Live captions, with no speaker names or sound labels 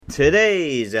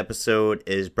Today's episode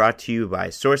is brought to you by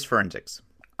Source Forensics.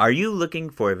 Are you looking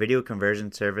for a video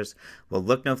conversion service? Well,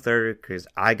 look no further because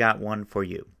I got one for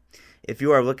you. If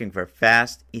you are looking for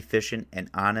fast, efficient, and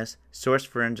honest, Source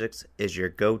Forensics is your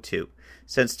go-to.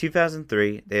 Since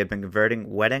 2003, they have been converting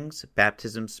weddings,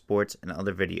 baptisms, sports, and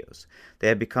other videos. They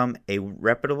have become a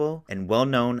reputable and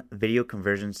well-known video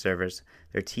conversion service.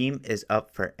 Their team is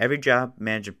up for every job,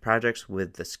 managing projects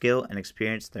with the skill and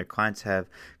experience their clients have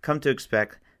come to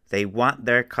expect. They want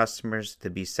their customers to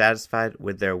be satisfied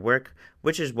with their work,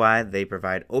 which is why they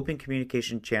provide open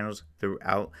communication channels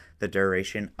throughout the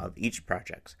duration of each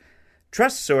project.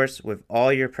 Trust Source with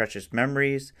all your precious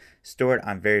memories stored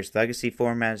on various legacy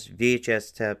formats,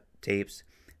 VHS tapes,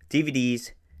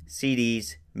 DVDs,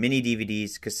 CDs, mini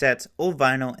DVDs, cassettes, old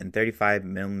vinyl, and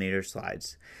 35mm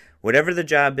slides. Whatever the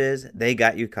job is, they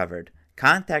got you covered.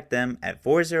 Contact them at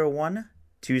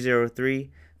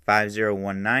 401-203-5019.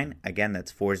 Again,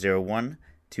 that's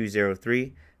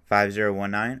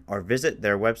 401-203-5019, or visit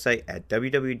their website at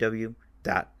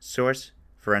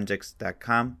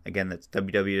www.sourceforensics.com. Again, that's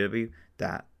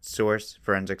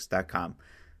www.sourceforensics.com.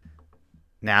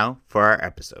 Now for our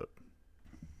episode.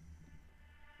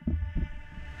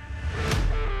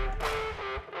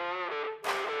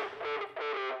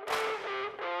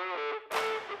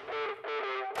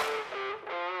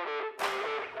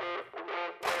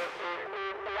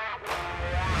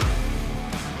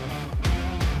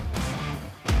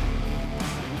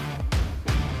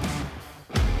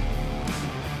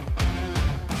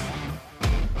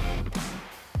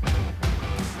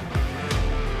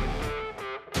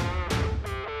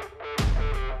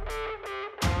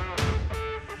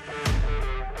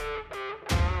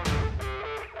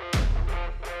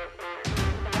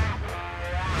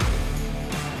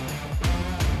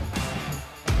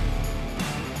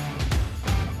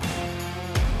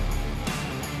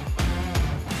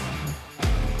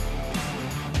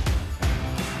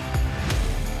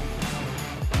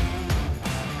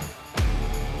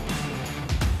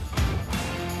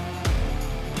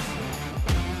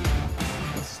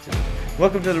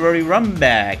 Welcome to the Roadie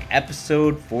Runback,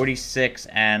 episode 46,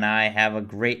 and I have a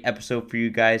great episode for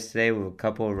you guys today with a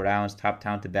couple of Rhode Island's top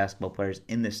talented basketball players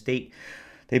in the state.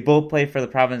 They both play for the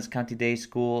Providence County Day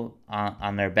School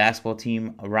on their basketball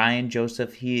team. Ryan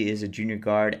Joseph, he is a junior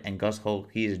guard, and Gus Holch,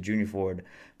 he is a junior forward.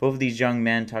 Both of these young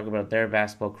men talk about their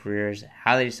basketball careers,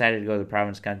 how they decided to go to the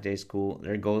Providence County Day School,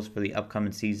 their goals for the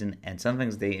upcoming season, and some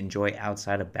things they enjoy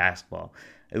outside of basketball.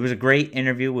 It was a great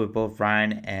interview with both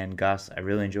Ryan and Gus. I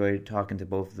really enjoyed talking to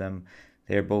both of them.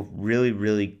 They're both really,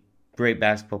 really great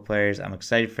basketball players. I'm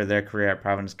excited for their career at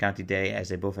Providence County Day as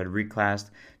they both had reclassed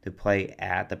to play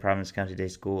at the Providence County Day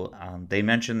School. They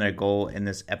mentioned their goal in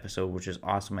this episode, which is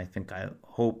awesome. I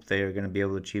hope they are going to be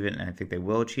able to achieve it, and I think they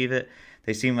will achieve it.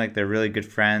 They seem like they're really good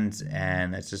friends,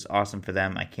 and it's just awesome for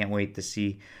them. I can't wait to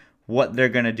see what they're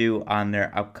going to do on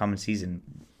their upcoming season.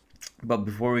 But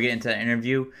before we get into the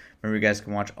interview, remember you guys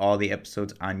can watch all the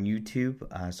episodes on YouTube,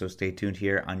 so stay tuned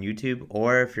here on YouTube,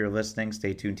 or if you're listening,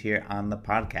 stay tuned here on the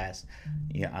podcast.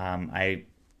 I'm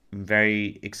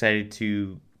very excited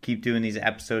to keep doing these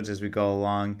episodes as we go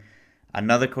along.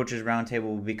 Another Coaches Roundtable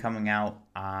will be coming out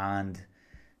on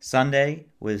Sunday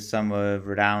with some of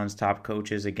Rhode Island's top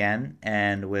coaches again,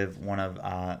 and with one of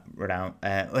Rhode Island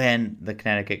and the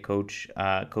Connecticut coach,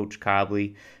 Coach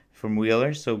Cobley from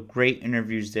Wheeler. So great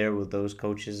interviews there with those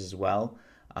coaches as well.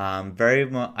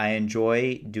 I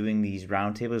enjoy doing these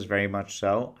roundtables very much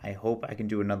so. I hope I can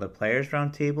do another players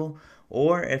roundtable,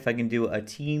 or if I can do a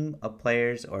team of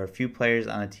players or a few players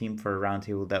on a team for a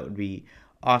roundtable, that would be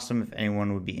awesome. If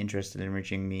anyone would be interested in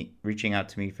reaching out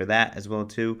to me for that as well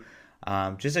too.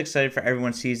 Just excited for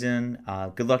everyone's season.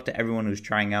 Good luck to everyone who's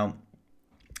trying out.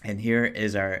 And here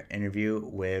is our interview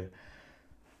with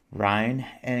Ryan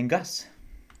and Gus.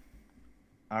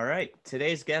 All right,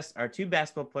 today's guests are two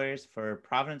basketball players for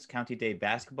Providence County Day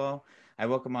Basketball. I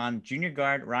welcome on junior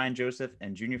guard Ryan Joseph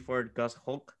and junior forward Gus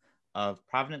Holch of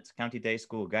Providence County Day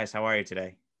School. Guys, how are you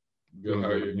today? Good.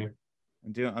 How are you?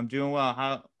 I'm doing well.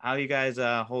 How are you guys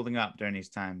holding up during these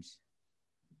times?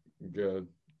 Good.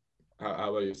 How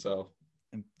about yourself?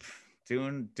 I'm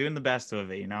doing the best of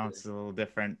it. It's a little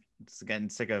different. It's getting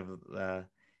sick of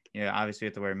obviously we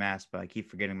have to wear a mask, but I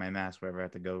keep forgetting my mask wherever I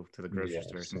have to go to the grocery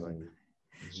store or something like that.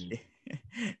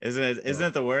 Isn't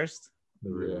it the worst? It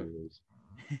really is.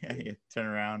 You turn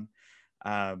around.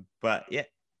 But yeah,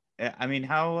 I mean,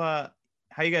 how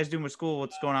you guys doing with school?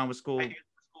 What's going on with school?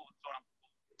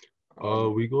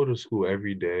 We go to school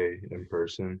every day in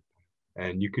person,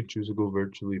 and you could choose to go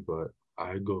virtually, but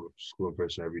I go to school in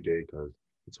person every day because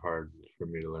it's hard for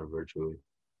me to learn virtually.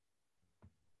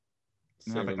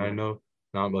 Same. I know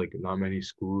not many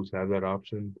schools have that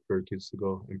option for kids to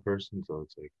go in person. So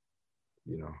it's like,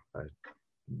 I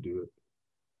do it.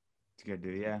 It's good,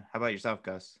 dude. Yeah. How about yourself,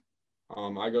 Gus?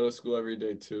 I go to school every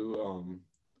day too.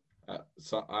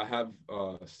 So I have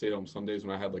stayed home some days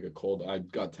when I had like a cold. I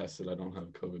got tested. I don't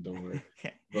have COVID. Don't worry.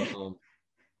 But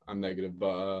I'm negative.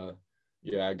 But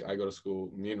yeah, I go to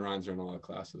school. Me and Ryan's are in a lot of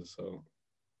classes. So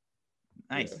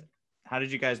Nice. yeah. How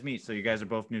did you guys meet? So you guys are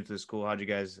both new to the school. How'd you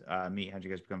guys meet? How'd you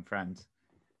guys become friends?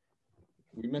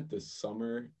 We met this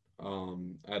summer we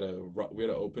had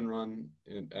an open run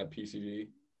at PCD,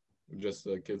 just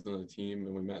the kids on the team,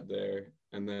 and we met there.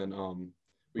 And then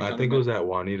we I kind of think it met. was at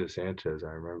Juanita Sanchez.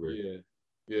 I remember. Yeah,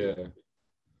 yeah.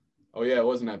 Oh yeah, it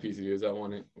wasn't at PCD. It was at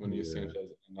one when he was Yeah. Sanchez.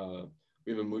 And,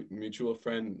 we have a mutual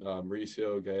friend,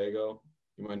 Mauricio Gallego.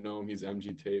 You might know him. He's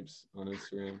MG Tapes on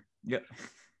Instagram. Yep.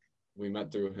 We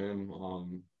met through him.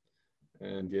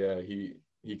 And yeah, he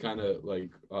kind of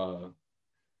like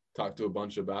talked to a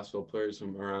bunch of basketball players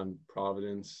from around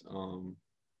Providence, and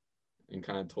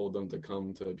kind of told them to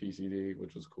come to PCD,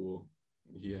 which was cool.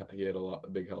 He had a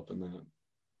big help in that.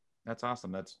 That's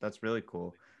awesome. That's really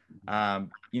cool.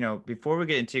 Before we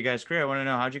get into your guys' career, I want to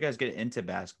know, how'd you guys get into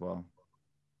basketball?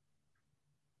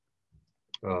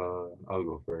 I'll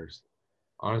go first.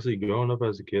 Honestly, growing up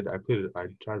as a kid, I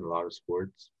tried a lot of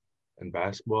sports, and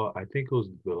basketball, I think it was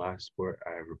the last sport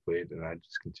I ever played, and I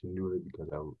just continued with it because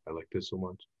I liked it so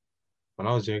much. When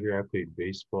I was younger, I played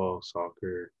baseball,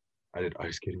 soccer. I did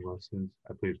ice skating lessons.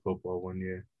 I played football one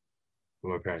year, but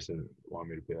my parents didn't want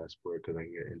me to play that sport because I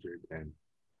can get injured. And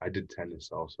I did tennis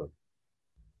also.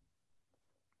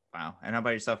 Wow. And how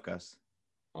about yourself, Gus?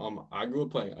 I grew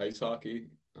up playing ice hockey.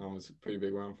 It's pretty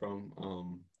big where I'm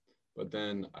from. But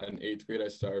then in eighth grade, I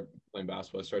started playing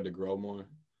basketball. I started to grow more,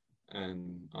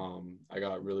 and I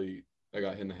got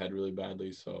hit in the head really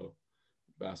badly. So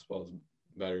basketball is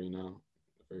better,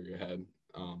 for your head.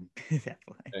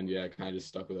 Definitely. And yeah, I kind of just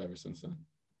stuck with it ever since then.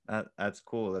 That's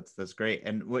cool. That's great.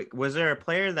 And was there a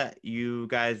player that you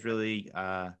guys really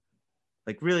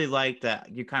really liked, that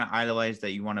you kind of idolized,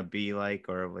 that you want to be like,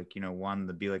 or like wanted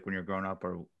to be like when you're growing up,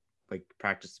 or like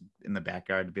practice in the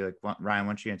backyard to be like? Ryan,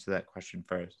 why don't you answer that question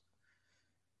first?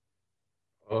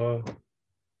 Uh,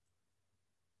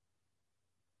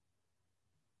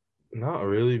 Not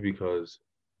really because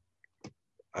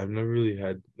I've never really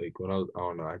had like I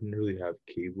don't know, I didn't really have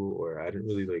cable or I didn't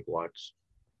really like watch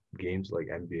games like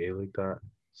NBA like that.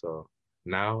 So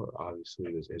now obviously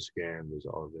there's Instagram, there's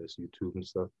all of this, YouTube and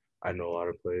stuff. I know a lot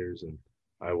of players and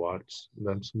I watch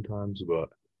them sometimes, but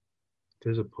if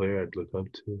there's a player I'd look up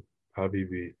to, probably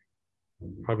be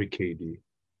probably KD.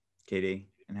 KD.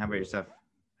 And how about Yeah. yourself?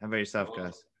 How about yourself, Uh,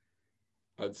 Gus?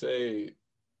 I'd say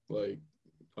like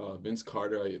Vince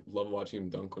Carter. I love watching him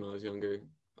dunk when I was younger.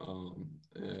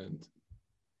 And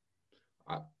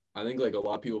I I think like a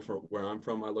lot of people from where I'm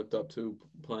from, I looked up to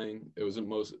playing. It wasn't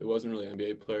really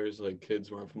NBA players, like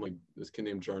kids where I'm from, like this kid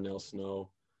named Jarnell Snow.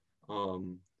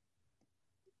 Um,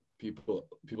 people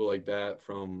like that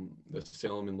from the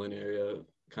Salem and Lynn area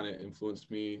kind of influenced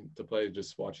me to play.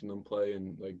 Just watching them play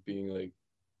and like being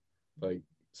like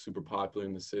super popular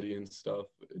in the city and stuff.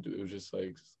 It was just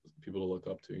like people to look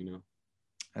up to.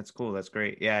 That's cool. That's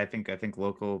great. Yeah, I think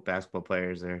local basketball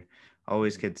players are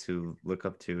always kids who look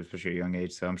up to, especially at a young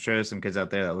age. So I'm sure there's some kids out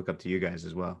there that look up to you guys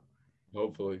as well.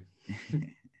 Hopefully.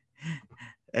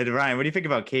 And Ryan, what do you think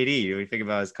about KD? What do you think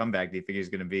about his comeback? Do you think he's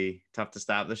going to be tough to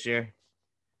stop this year?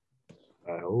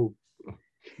 I hope.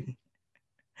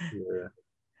 Yeah.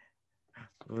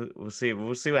 We'll see.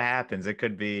 We'll see what happens. It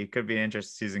could be an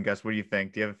interesting season. Gus, what do you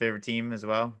think? Do you have a favorite team as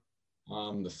well?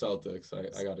 The Celtics.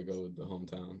 I got to go with the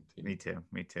hometown team. Me too.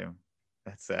 Me too.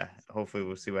 That's hopefully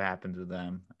we'll see what happens with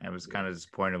them. I was kind of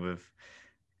disappointed with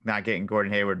not getting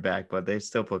Gordon Hayward back, but they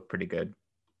still look pretty good.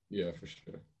 Yeah, for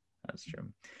sure. That's true.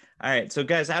 All right. So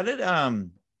guys, how did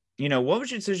what was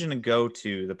your decision to go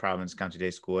to the Providence County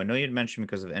Day School? I know you'd mentioned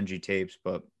because of NG Tapes,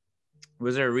 but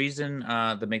was there a reason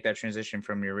to make that transition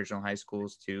from your original high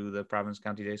schools to the Providence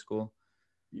County Day School?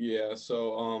 Yeah,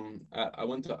 so I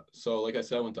went to like I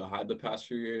said, I went to Hyde the past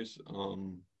few years.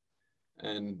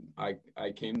 And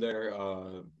I came there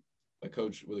a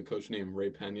coach named Ray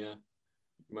Pena.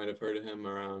 You might have heard of him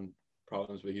around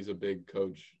Providence, but he's a big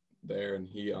coach there, and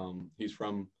he's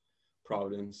from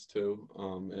Providence too.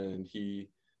 And he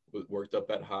worked up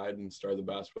at Hyde and started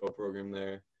the basketball program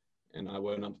there. And I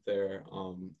went up there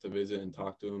to visit and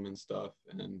talk to him and stuff.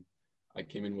 And I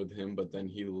came in with him, but then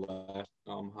he left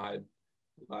Hyde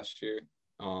last year.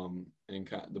 And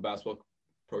the basketball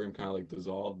program kind of like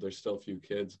dissolved. There's still a few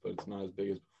kids, but it's not as big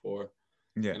as before.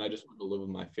 Yeah. And I just want to live with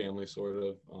my family, sort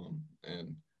of.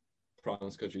 And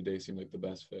Providence Country Day seemed like the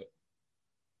best fit.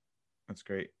 That's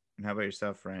great. And how about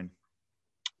yourself, Ryan?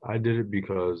 I did it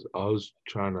because I was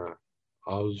trying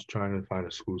to find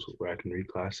a school where I can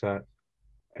reclass at,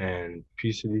 and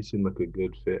PCD seemed like a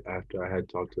good fit after I had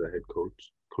talked to the head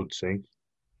coach, Coach Sink.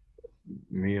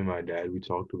 Me and my dad, we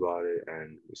talked about it,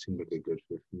 and it seemed like a good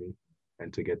fit for me,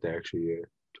 and to get the extra year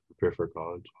to prepare for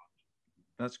college.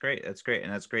 That's great. That's great.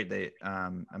 And that's great that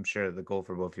I'm sure the goal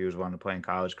for both of you is wanting to play in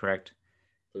college, correct?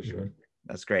 For Hmm. sure.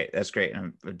 That's great. That's great.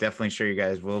 I'm definitely sure you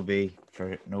guys will be,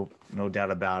 for no doubt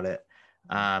about it.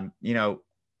 Now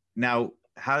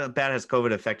how bad has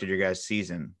COVID affected your guys'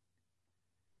 season?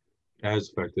 It has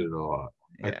affected it a lot.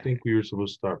 I Yeah. think we were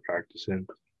supposed to start practicing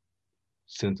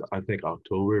since I think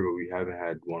October, but we haven't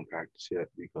had one practice yet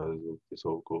because of this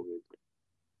whole COVID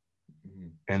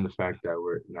Mhm. and the fact that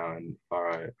we're now in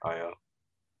RIL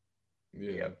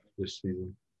Yeah. Yep. this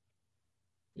season.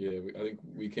 Yeah. I think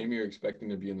we came here expecting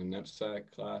to be in the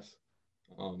NEPSAC class.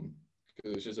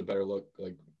 Because it's just a better look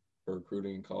like for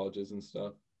recruiting in colleges and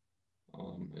stuff.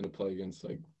 And to play against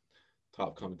like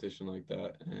top competition like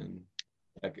that, and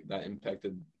that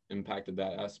impacted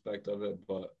that aspect of it.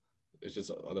 But it's just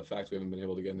the fact we haven't been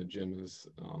able to get in the gym is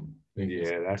making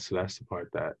us. Yeah, that's the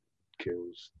part that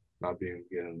kills not being able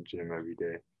to get in the gym every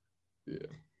day. Yeah.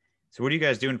 So what are you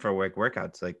guys doing for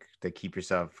workouts, like to keep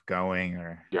yourself going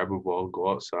or Grab a ball, go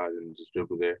outside, and just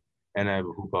dribble there. And I have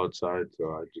a hoop outside, so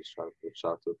I just try to put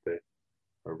shots up there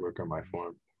or work on my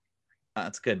form.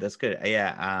 That's good. That's good.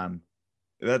 Yeah.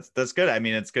 That's good. I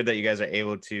mean, it's good that you guys are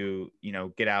able to,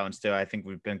 get out and still. I think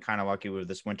we've been kind of lucky with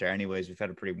this winter anyways. We've had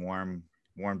a pretty warm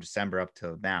December up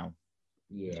till now.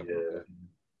 Yeah. Yeah.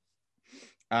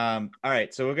 All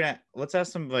right, so let's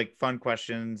ask some like fun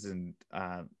questions. And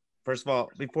first of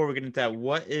all, before we get into that,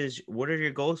 what are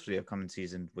your goals for the upcoming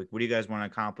season? Like, what do you guys want to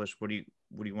accomplish? What do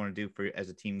you want to do for as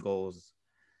a team goals?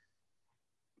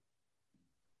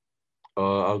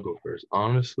 I'll go first.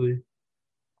 Honestly,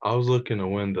 I was looking to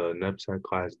win the NEPSAC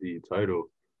Class D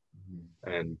title Mhm.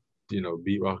 and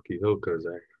beat Rocky Hill because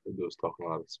I heard they was talking a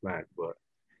lot of smack. But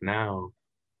now,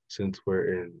 since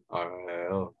we're in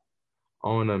RIL, I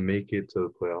want to make it to the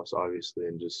playoffs, obviously,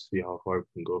 and just see how far we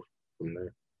can go from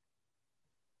there.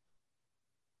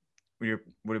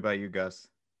 What about you, Gus?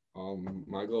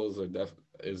 My goals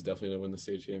is definitely to win the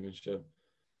state championship.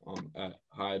 At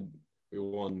Hyde, we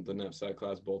won the NEPSAC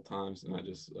class both times, and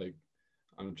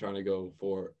I'm trying to go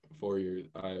for 4 years.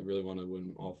 I really want to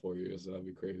win all 4 years. That'd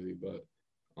be crazy, but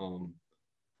um,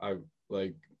 I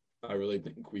like I really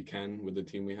think we can with the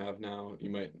team we have now. You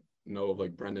might know of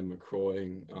like Brendan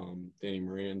McCroy, Danny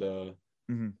Miranda,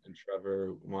 Mm-hmm. and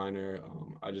Trevor Weiner.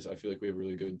 I feel like we have a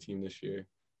really good team this year,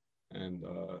 and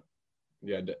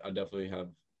yeah, I definitely have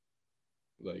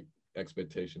like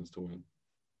expectations to win.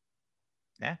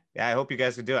 Yeah. I hope you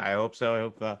guys can do it. I hope so. I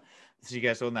hope see you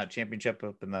guys holding that championship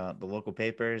up in the local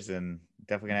papers, and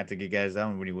definitely gonna have to get you guys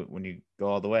down when you go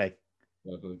all the way.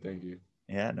 Definitely, thank you.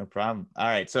 Yeah, no problem. All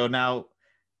right, so now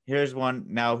here's one.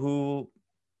 Now who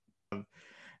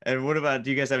and what about? Do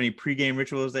you guys have any pregame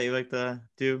rituals that you like to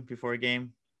do before a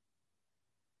game?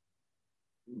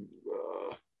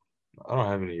 Uh, I don't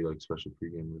have any like special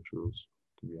pregame rituals,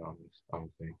 to be honest. I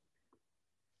don't think.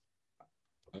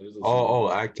 I just listen to.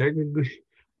 I technically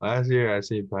last year at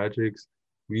St. Patrick's,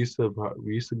 we used to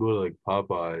go to like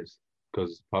Popeyes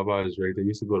because Popeyes right there.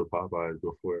 Used to go to Popeyes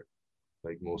before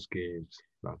like most games.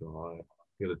 Not gonna lie,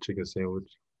 get a chicken sandwich.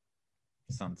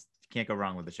 Sounds you can't go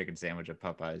wrong with a chicken sandwich at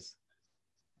Popeyes.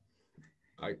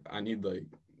 I need like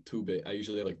I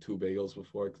usually have like two bagels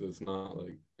before because it's not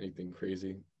like anything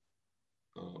crazy.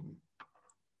 Um,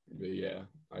 but yeah,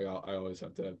 I always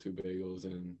have to have two bagels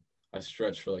and I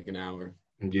stretch for like an hour.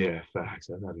 Yeah, facts.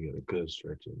 I gotta get a good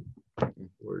stretch in Mm-hmm.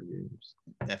 4 games.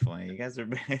 Definitely, you guys are.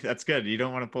 That's good. You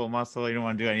don't want to pull a muscle. You don't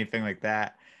want to do anything like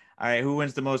that. All right, who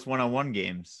wins the most one-on-one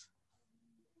games?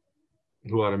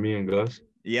 Who out of me and Gus?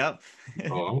 Yep.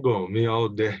 Oh, I'm going with me all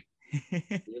day. We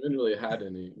haven't really had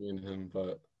any, me and him,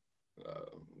 but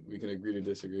we can agree to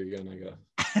disagree again, I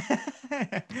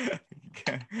guess.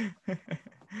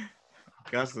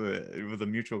 Gus with a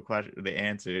mutual question, the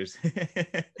answers. I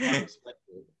respect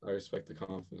it. I respect the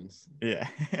confidence. Yeah.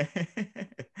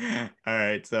 All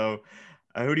right. So,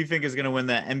 who do you think is going to win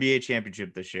the NBA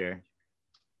championship this year?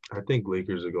 I think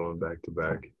Lakers are going back to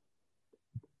back.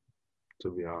 To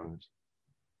be honest,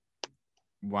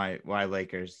 Why? Why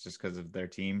Lakers? Just because of their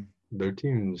team? their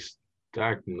team's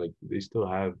stacked and like they still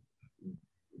have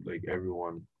like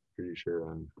everyone pretty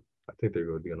sure, and I think they're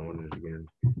going to win it again.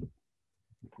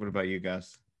 What about you,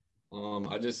 Gus?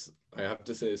 I have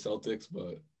to say the Celtics,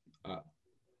 but I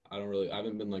I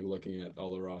haven't been like looking at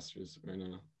all the rosters right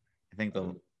now. I think the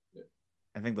Um,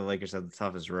 I think the Lakers have the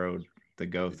toughest road to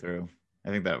go through. I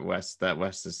think that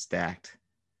West is stacked.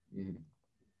 Mhm.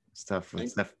 Stuff I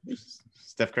with think,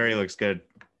 Steph Curry looks good.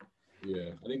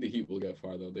 yeah, I think the Heat will get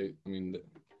far though. I mean,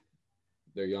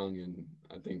 they're young, and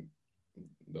I think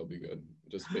they'll be good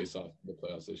just based off the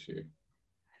playoffs this year.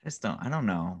 I don't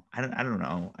know. I don't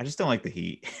know. I just don't like the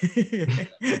Heat.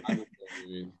 I know what you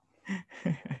mean.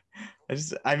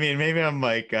 I mean, maybe I'm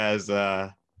like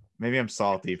maybe I'm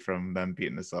salty from them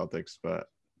beating the Celtics,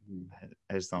 but Mhm.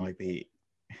 I just don't like the Heat.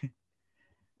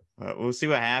 But we'll see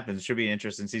what happens. It should be an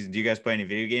interesting season. Do you guys play any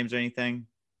video games or anything?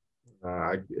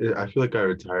 I feel like I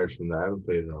retired from that. I haven't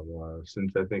played in a while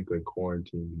since I think like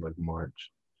quarantine, like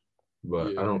March.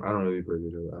 But Yeah, I don't really play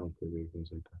video. I don't play video games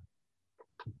like that.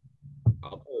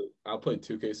 I'll play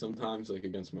 2K sometimes, like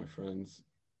against my friends.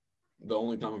 The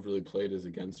only time I've really played is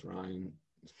against Ryan,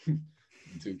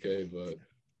 2K, but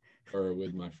or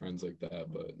with my friends like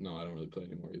that. But no, I don't really play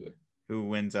anymore either. Who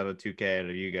wins out of 2K out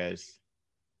of you guys?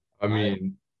 I I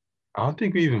mean, I don't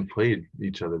think we even played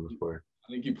each other before.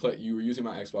 I think you were using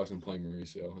my Xbox and playing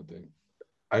Mauricio, I think.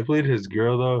 I played his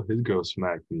girl though. His girl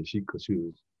smacked me. She was, Yeah,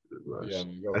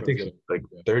 my I girlfriend's think she good. like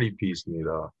Yeah, 30 piece me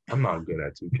though. I'm not good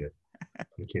at 2K. I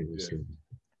can't even yeah, say.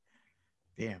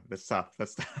 Damn, that's tough.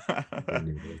 That's tough.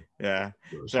 Anyway, Yeah.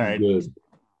 so she's Sorry. good.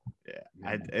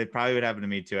 Yeah, Mhm. it probably would happen to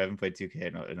me too. I haven't played 2K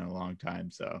in a long time,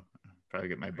 so I'll probably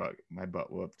get my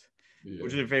butt whooped.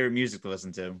 What's Yeah. your favorite music to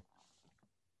listen to?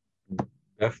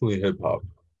 Definitely hip hop.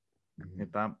 Mhm. Hip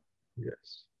hop.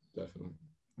 Yes. Definitely.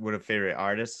 What a favorite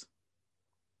artist?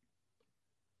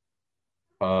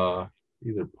 Uh,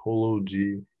 Either Polo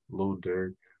G, Lil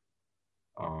Durk,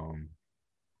 um,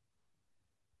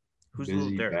 Who's Lil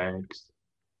Busy Durk? Banks.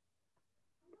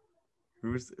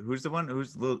 Who's the one?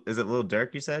 Who's Lil? Is it Lil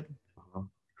Durk? You said. Uh,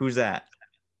 Who's that?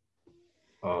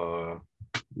 uh,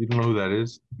 you don't know who that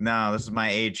is? No, this is my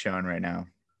age showing right now.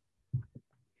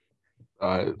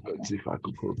 Let's see if I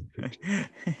can pull the picture.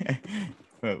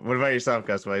 What about yourself,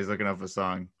 Gus? While he's looking up a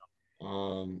song.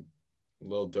 Um,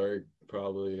 Lil Durk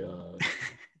probably.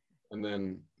 And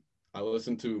then I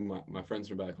listen to my friends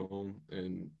from back home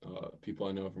and people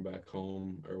I know from back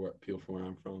home or people from where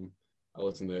I'm from. I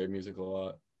listen to their music a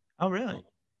lot. Oh, really? Um,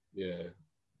 yeah,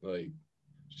 like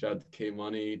shout out to K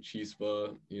Money,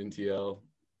 Chispa, ENTL,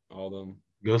 all them.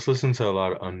 Gus listens to a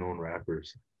lot of unknown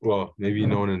rappers. Well, maybe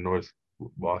no one in North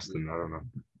Boston. I don't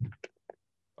know.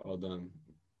 All them.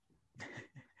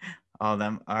 All of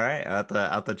them. All right. I'll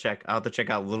have to check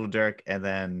out Little Dirk and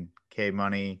then K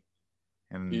Money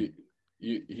and He,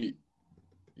 he,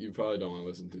 you probably don't want to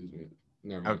listen to his music.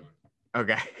 Never oh,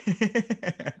 mind.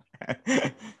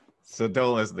 okay. So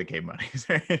don't listen to K Money.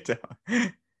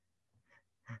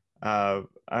 All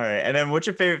right. And then what's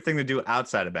your favorite thing to do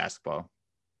outside of basketball?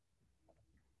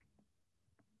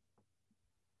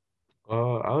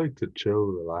 I like to chill,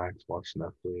 relax, watch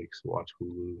Netflix, watch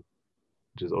Hulu,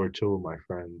 just or chill with my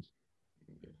friends.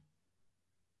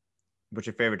 What's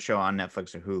your favorite show on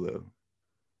Netflix or Hulu?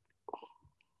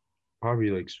 Probably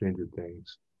like Stranger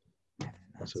Things. I have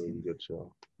not That's a really seen that. good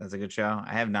show. That's a good show.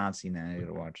 I have not seen that. I need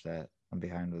to watch that. I'm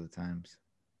behind with the times.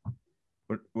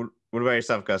 What about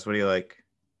yourself, Gus? What do you like?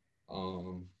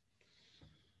 Um,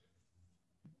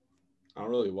 I don't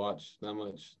really watch that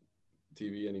much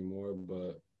TV anymore,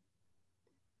 but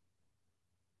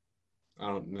I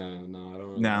don't. Nah, no, I don't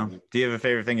really have No. any. Do you have a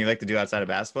favorite thing you like to do outside of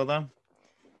basketball, though?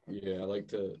 Yeah, I like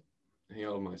to hang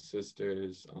out with my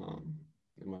sisters, and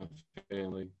my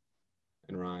family,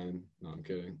 and Ryan. No, I'm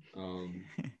kidding.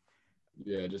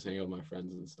 Yeah, just hang out with my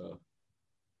friends and stuff.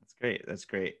 That's great. That's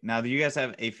great. Now, do you guys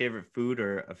have a favorite food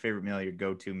or a favorite meal, your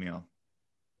go-to meal?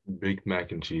 Baked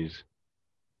mac and cheese.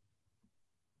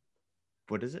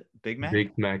 What is it? Big Mac?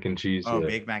 Baked mac and cheese, Oh, yeah.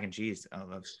 baked mac and cheese.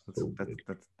 Oh, So good.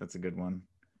 that's a good one.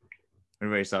 What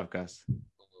about yourself, Gus?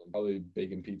 Probably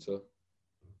bacon pizza.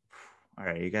 All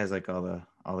right, you guys like all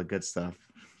the good stuff,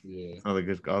 Yeah. all the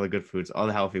good foods, all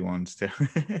the healthy ones too.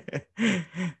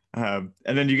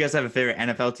 And then do you guys have a favorite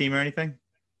NFL team or anything?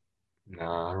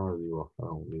 Nah, I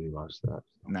don't really watch that.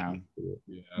 No,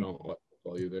 Yeah, I don't watch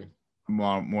football either.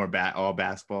 all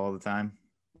basketball all the time.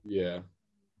 Yeah.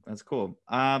 That's cool.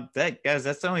 That's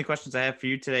the only questions I have for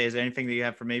you today. Is there anything that you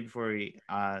have for me before we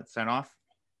sign off?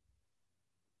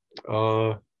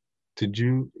 Uh, did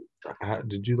you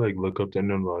did you like look up to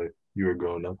anyone while you were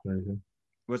growing up or anything?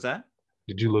 What's that?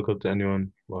 Did you look up to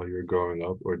anyone while you were growing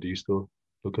up, or do you still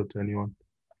look up to anyone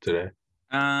today?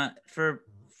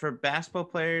 For basketball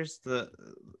players, the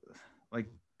like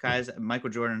guys, Michael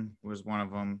Jordan was one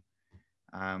of them.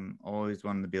 Always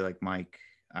wanted to be like Mike.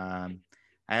 I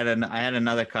had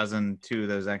another cousin too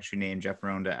that was actually named Jeff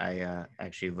Marone that I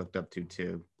actually looked up to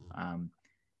too.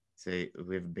 So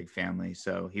we have a big family.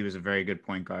 So he was a very good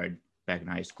point guard back in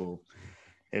high school.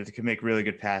 He could make really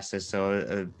good passes. So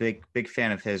a big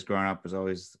fan of his growing up. Was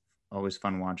always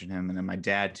fun watching him. And then my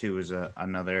dad too was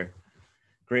another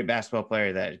great basketball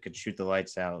player that could shoot the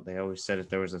lights out. They always said if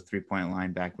there was a 3-point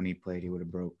line back when he played, he would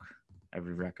have broke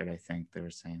every record. I think they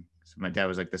were saying. So my dad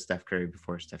was like the Steph Curry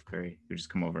before Steph Curry. He would just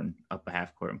come over and up a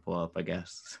half court and pull up, I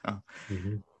guess. So.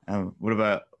 What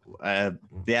about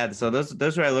so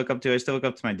those who I look up to. I still look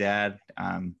up to my dad.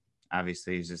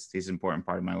 Obviously he's an important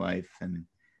part of my life, and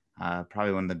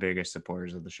probably one of the biggest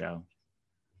supporters of the show.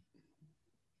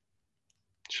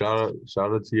 Shout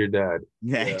out to your dad.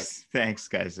 Thanks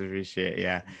guys, I appreciate it.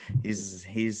 Yeah,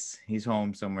 he's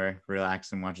home somewhere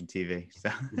relaxing watching TV. So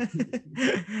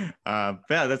but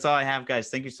yeah, that's all I have, guys.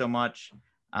 Thank you so much.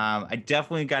 I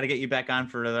definitely got to get you back on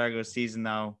for the regular season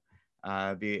though.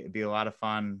 Be a lot of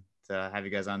fun to have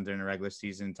you guys on during the regular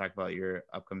season, talk about your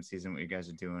upcoming season, what you guys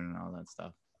are doing, and all that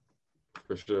stuff.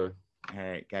 For sure. All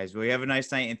right, guys. Well, you have a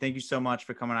nice night, and thank you so much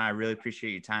for coming on. I really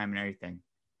appreciate your time and everything.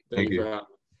 Thank you.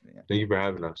 Thank you for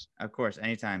having us. Of course,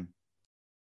 anytime.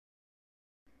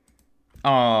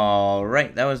 All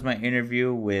right, that was my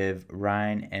interview with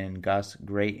Ryan and Gus.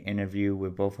 Great interview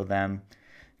with both of them.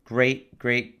 Great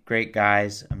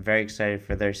guys. I'm very excited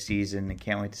for their season and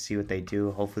can't wait to see what they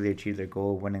do. Hopefully they achieve their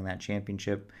goal of winning that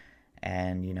championship.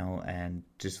 And, and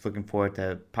just looking forward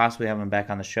to possibly having them back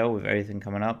on the show with everything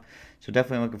coming up. So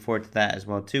definitely looking forward to that as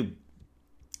well, too.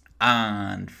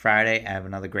 On Friday, I have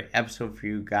another great episode for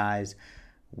you guys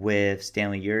with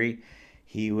Stanley Uri.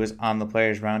 He was on the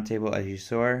Players Roundtable, as you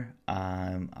saw.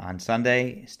 On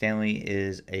Sunday, Stanley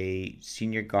is a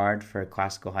senior guard for a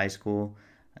classical high school.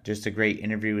 Just a great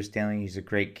interview with Stanley. He's a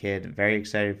great kid. Very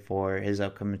excited for his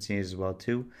upcoming season as well,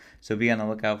 too. So be on the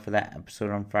lookout for that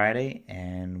episode on Friday,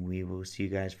 and we will see you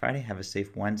guys Friday. Have a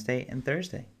safe Wednesday and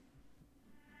Thursday.